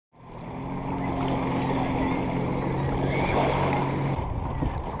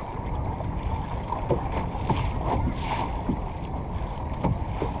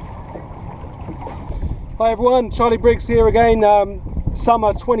Hi everyone, Charlie Briggs here again.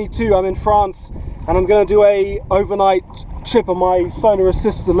 Summer 22, I'm in France and I'm going to do a overnight trip on my solar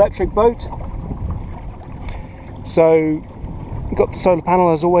assisted electric boat. So, got the solar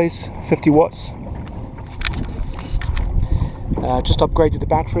panel as always, 50 watts. Just upgraded the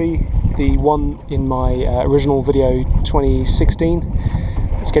battery, the one in my original video 2016.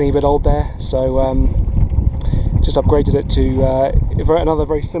 It's getting a bit old there, so just upgraded it to another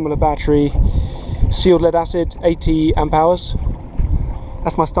very similar battery. Sealed lead acid, 80 amp hours.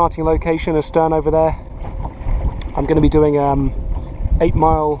 That's my starting location, astern over there. I'm going to be doing 8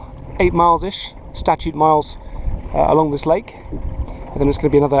 miles-ish, statute miles along this lake. And then it's going to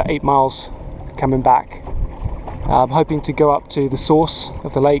be another 8 miles coming back. I'm hoping to go up to the source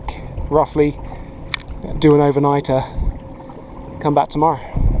of the lake, roughly, do an overnighter, come back tomorrow.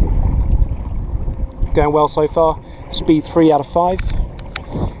 Going well so far, speed 3 out of 5.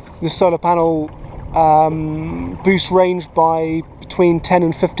 This solar panel boosts range by between 10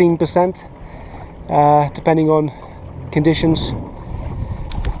 and 15%, depending on conditions.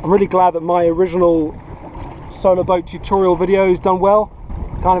 I'm really glad that my original solar boat tutorial video has done well.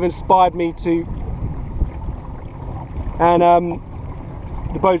 Kind of inspired me to, and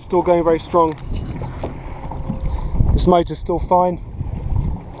the boat's still going very strong. This motor's still fine,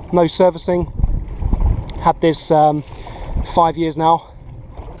 no servicing. Had this 5 years now.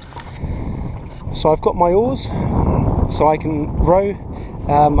 So I've got my oars, so I can row.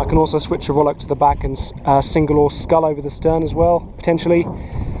 I can also switch a rollock to the back and single oar scull over the stern as well, potentially.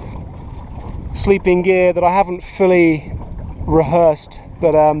 Sleeping gear that I haven't fully rehearsed,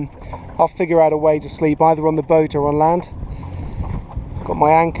 but I'll figure out a way to sleep either on the boat or on land. Got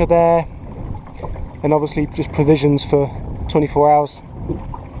my anchor there, and obviously just provisions for 24 hours.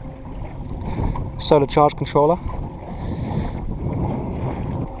 Solar charge controller.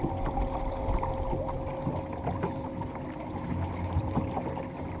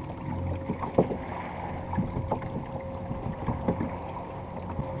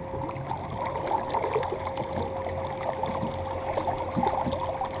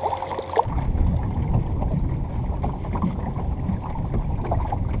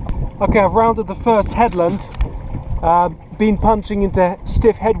 Okay, I've rounded the first headland. Been punching into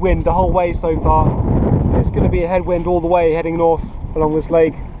stiff headwind the whole way so far. It's going to be a headwind all the way heading north along this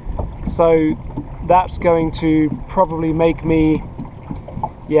lake. So that's going to probably make me,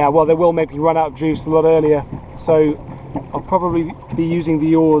 they will make me run out of juice a lot earlier. So I'll probably be using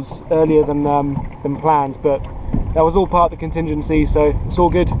the oars earlier than planned, but that was all part of the contingency, so it's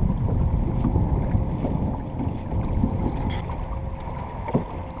all good.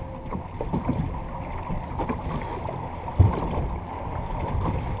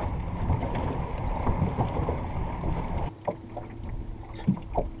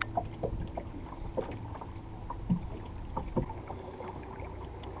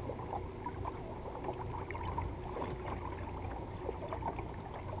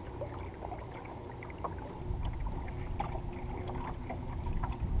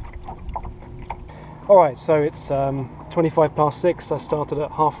 Alright, so it's 25 past 6, I started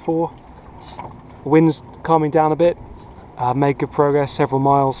at 4:30. The wind's calming down a bit, made good progress, several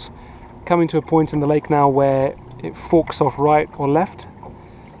miles. Coming to a point in the lake now where it forks off right or left.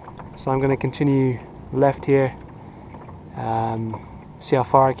 So I'm going to continue left here, see how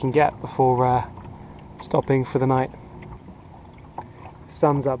far I can get before stopping for the night.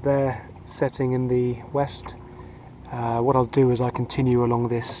 Sun's up there, setting in the west. What I'll do as I continue along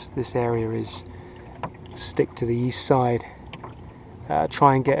this area is stick to the east side,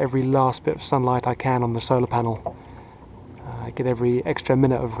 try and get every last bit of sunlight I can on the solar panel, get every extra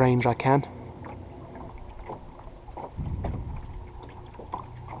minute of range I can.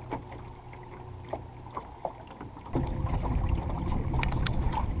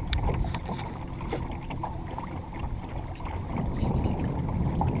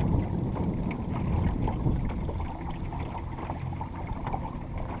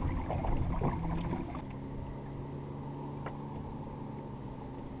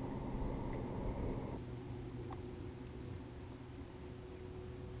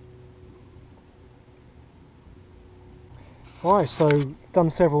 Alright, so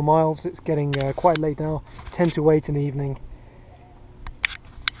done several miles. It's getting quite late now, 10 to 8 in the evening.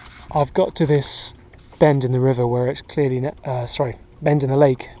 I've got to this bend in the river where it's clearly, bend in the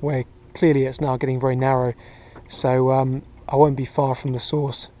lake where clearly it's now getting very narrow. So I won't be far from the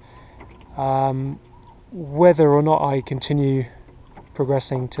source. Whether or not I continue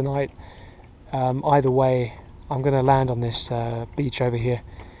progressing tonight, either way, I'm going to land on this beach over here.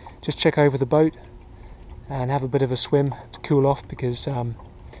 Just check over the boat and have a bit of a swim to cool off, because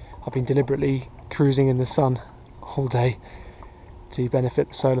I've been deliberately cruising in the sun all day to benefit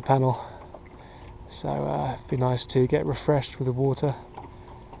the solar panel. So it'd be nice to get refreshed with the water.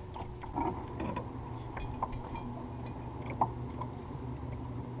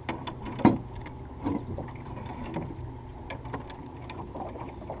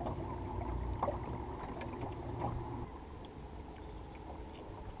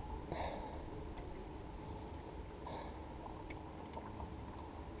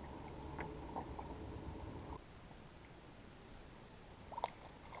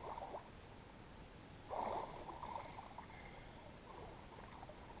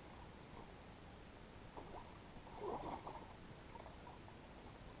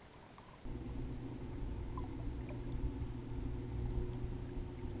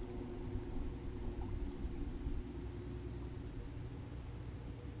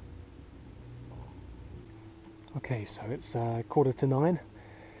 Okay, so it's 9:15,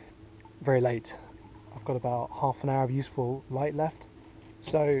 very late. I've got about half an hour of useful light left.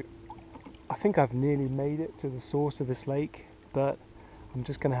 So I think I've nearly made it to the source of this lake, but I'm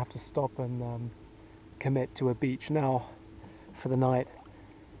just going to have to stop and commit to a beach now for the night.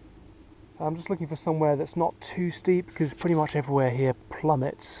 I'm just looking for somewhere that's not too steep, because pretty much everywhere here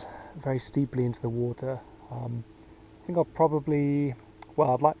plummets very steeply into the water. I think I'll probably,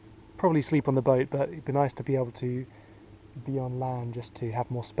 well, I'd like probably sleep on the boat, but it'd be nice to be able to be on land just to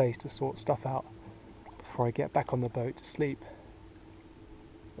have more space to sort stuff out before I get back on the boat to sleep.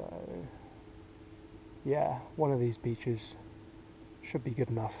 So yeah, one of these beaches should be good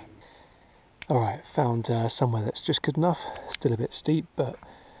enough. Alright, found somewhere that's just good enough. Still a bit steep, but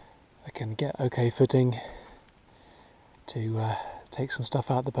I can get okay footing to take some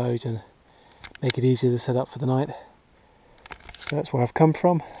stuff out of the boat and make it easier to set up for the night. So that's where I've come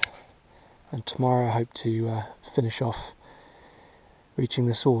from, and tomorrow I hope to finish off reaching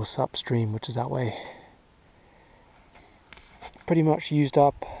the source upstream, which is that way. Pretty much used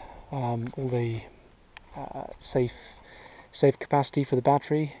up all the safe capacity for the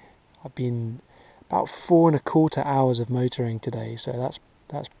battery. I've been about 4¼ hours of motoring today, so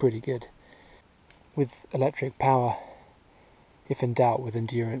that's pretty good. With electric power, if in doubt with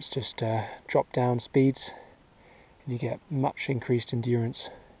endurance, just drop down speeds and you get much increased endurance.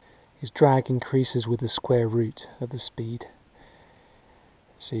 His drag increases with the square root of the speed,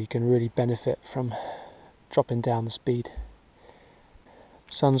 so you can really benefit from dropping down the speed.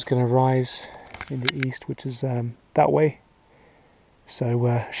 Sun's going to rise in the east, which is that way,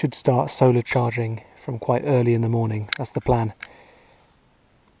 so should start solar charging from quite early in the morning. That's the plan.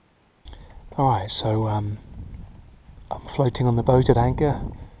 Alright, so I'm floating on the boat at anchor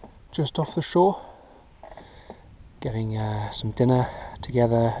just off the shore, getting some dinner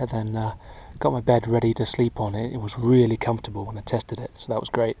together, and then got my bed ready to sleep on. It was really comfortable when I tested it, so that was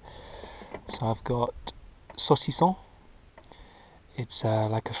great. So I've got saucisson. It's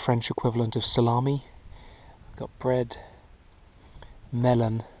like a French equivalent of salami. I've got bread,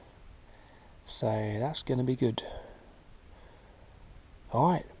 melon, so that's going to be good.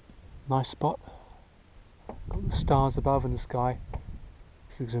 Alright, nice spot. Got the stars above in the sky.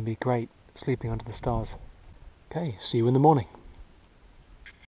 This is going to be great, sleeping under the stars. Okay, see you in the morning.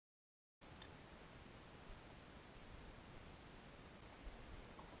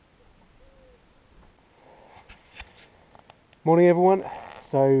 Morning everyone.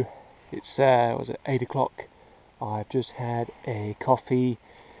 So it's was it 8 o'clock. I've just had a coffee,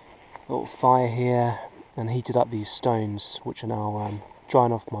 a little fire here, and heated up these stones, which are now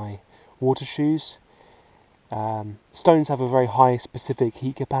drying off my water shoes. Stones have a very high specific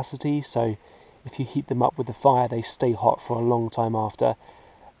heat capacity, so if you heat them up with the fire, they stay hot for a long time after.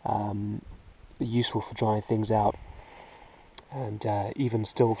 Useful for drying things out, and even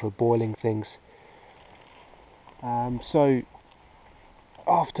still for boiling things. So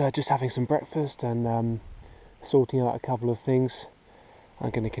after just having some breakfast and sorting out a couple of things,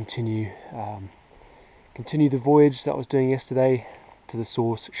 I'm going to continue the voyage that I was doing yesterday to the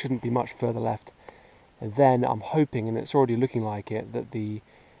source. It shouldn't be much further left, and then I'm hoping, and it's already looking like it, that the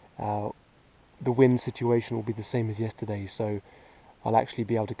wind situation will be the same as yesterday, so I'll actually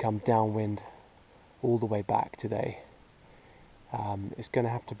be able to come downwind all the way back today. It's going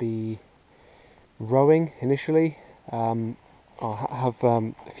to have to be rowing initially. I'll have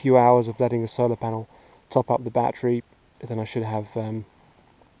a few hours of letting the solar panel top up the battery, and then I should have a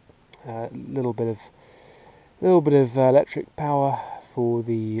little bit of electric power for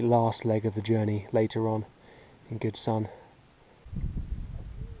the last leg of the journey later on in good sun.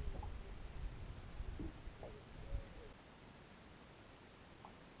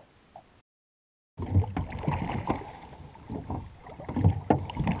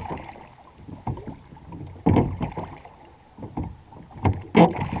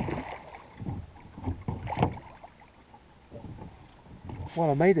 Well,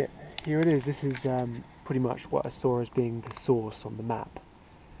 I made it. Here it is. This is pretty much what I saw as being the source on the map.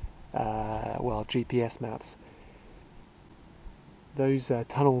 Well, GPS maps. Those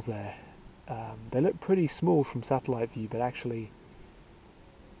tunnels there, they look pretty small from satellite view, but actually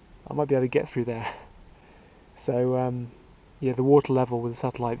I might be able to get through there. So yeah, the water level with the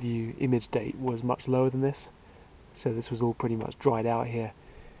satellite view image date was much lower than this, so this was all pretty much dried out here.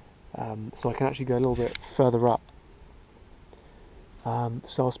 So I can actually go a little bit further up.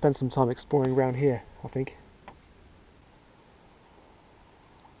 So I'll spend some time exploring around here, I think.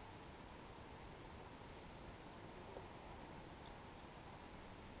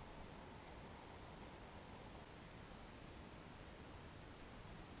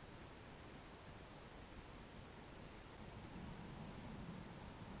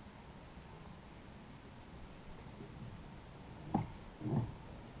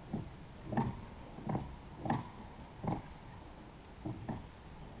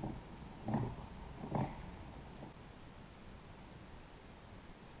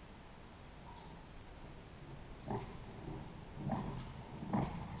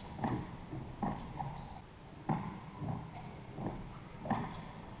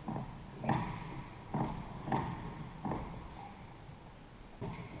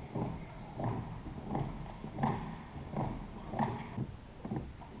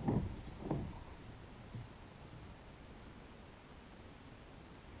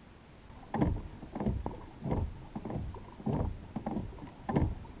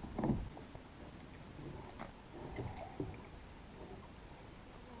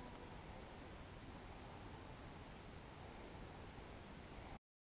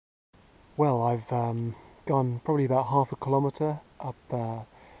 Well, I've gone probably about half a kilometre up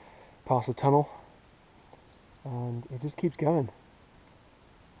past the tunnel, and it just keeps going.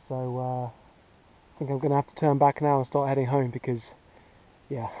 So I think I'm going to have to turn back now and start heading home because,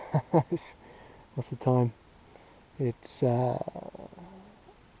 yeah, what's the time? It's coming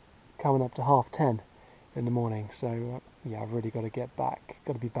up to 10:30 in the morning. So yeah, I've really got to get back.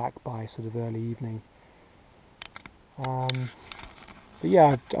 Got to be back by sort of early evening. But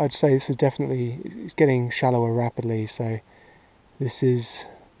yeah, I'd say this is definitely, it's getting shallower rapidly, so this is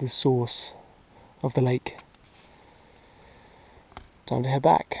the source of the lake. Time to head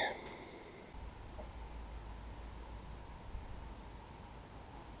back.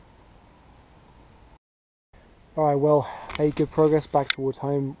 Alright, well, made good progress back towards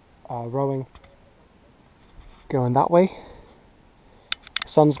home, rowing, going that way.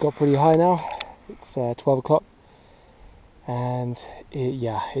 Sun's got pretty high now, it's 12 o'clock. And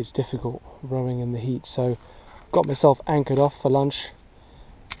yeah, it's difficult rowing in the heat, so got myself anchored off for lunch,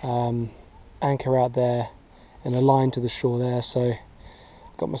 anchor out there and a line to the shore there, so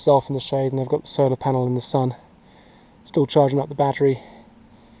got myself in the shade and I've got the solar panel in the sun, still charging up the battery.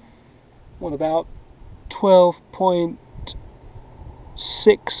 On about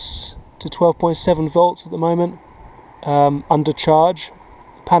 12.6 to 12.7 volts at the moment, under charge.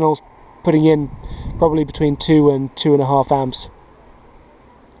 The panel's putting in probably between 2 and 2.5 amps.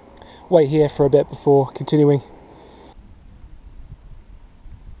 Wait here for a bit before continuing.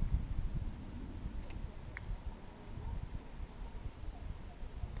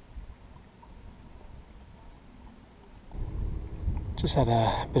 Just had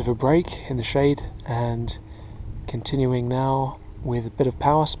a bit of a break in the shade and continuing now with a bit of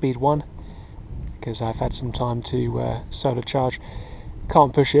power, speed 1, because I've had some time to solar charge.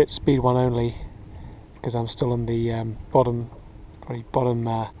 Can't push it, speed 1 only, because I'm still in the bottom 10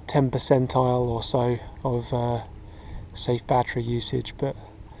 percentile or so of safe battery usage, but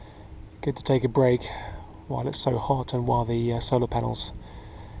good to take a break while it's so hot and while the solar panel's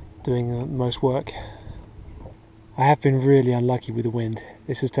doing the most work. I have been really unlucky with the wind.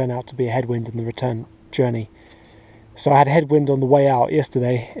 This has turned out to be a headwind in the return journey. So I had headwind on the way out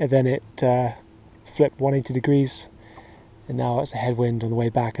yesterday, and then it flipped 180 degrees, and now it's a headwind on the way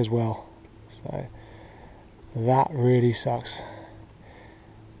back as well. So that really sucks.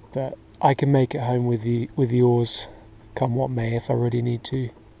 But I can make it home with the oars, come what may, if I really need to,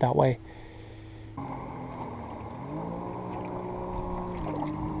 that way.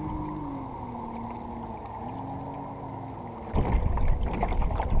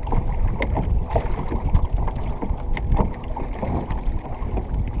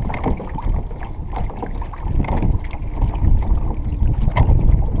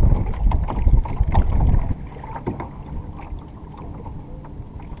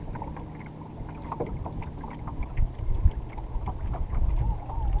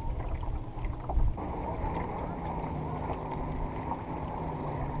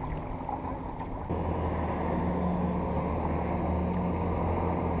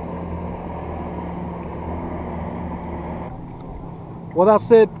 Well,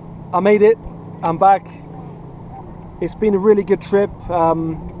 that's it. I made it. I'm back. It's been a really good trip.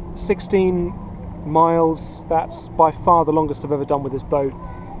 16 miles. That's by far the longest I've ever done with this boat.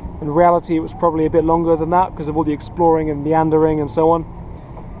 In reality, it was probably a bit longer than that because of all the exploring and meandering and so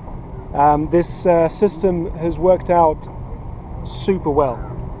on. This system has worked out super well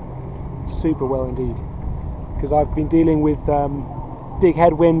indeed, because I've been dealing with big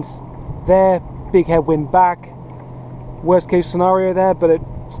headwinds there, big headwind back, worst case scenario there, but it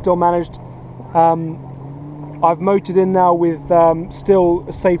still managed. I've motored in now with still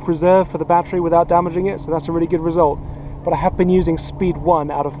a safe reserve for the battery without damaging it, so that's a really good result. But I have been using speed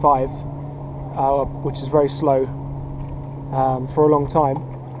 1 out of 5, which is very slow, for a long time.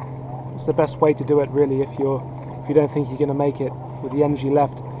 It's the best way to do it, really, if you don't think you're going to make it with the energy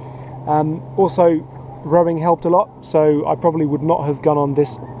left. Also, rowing helped a lot, so I probably would not have gone on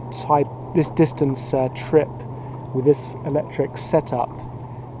this distance trip with this electric setup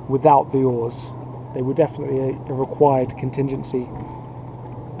without the oars. They were definitely a required contingency.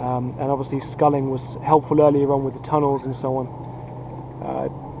 And obviously sculling was helpful earlier on with the tunnels and so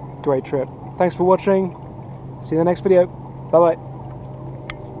on. Great trip. Thanks for watching. See you in the next video. Bye bye.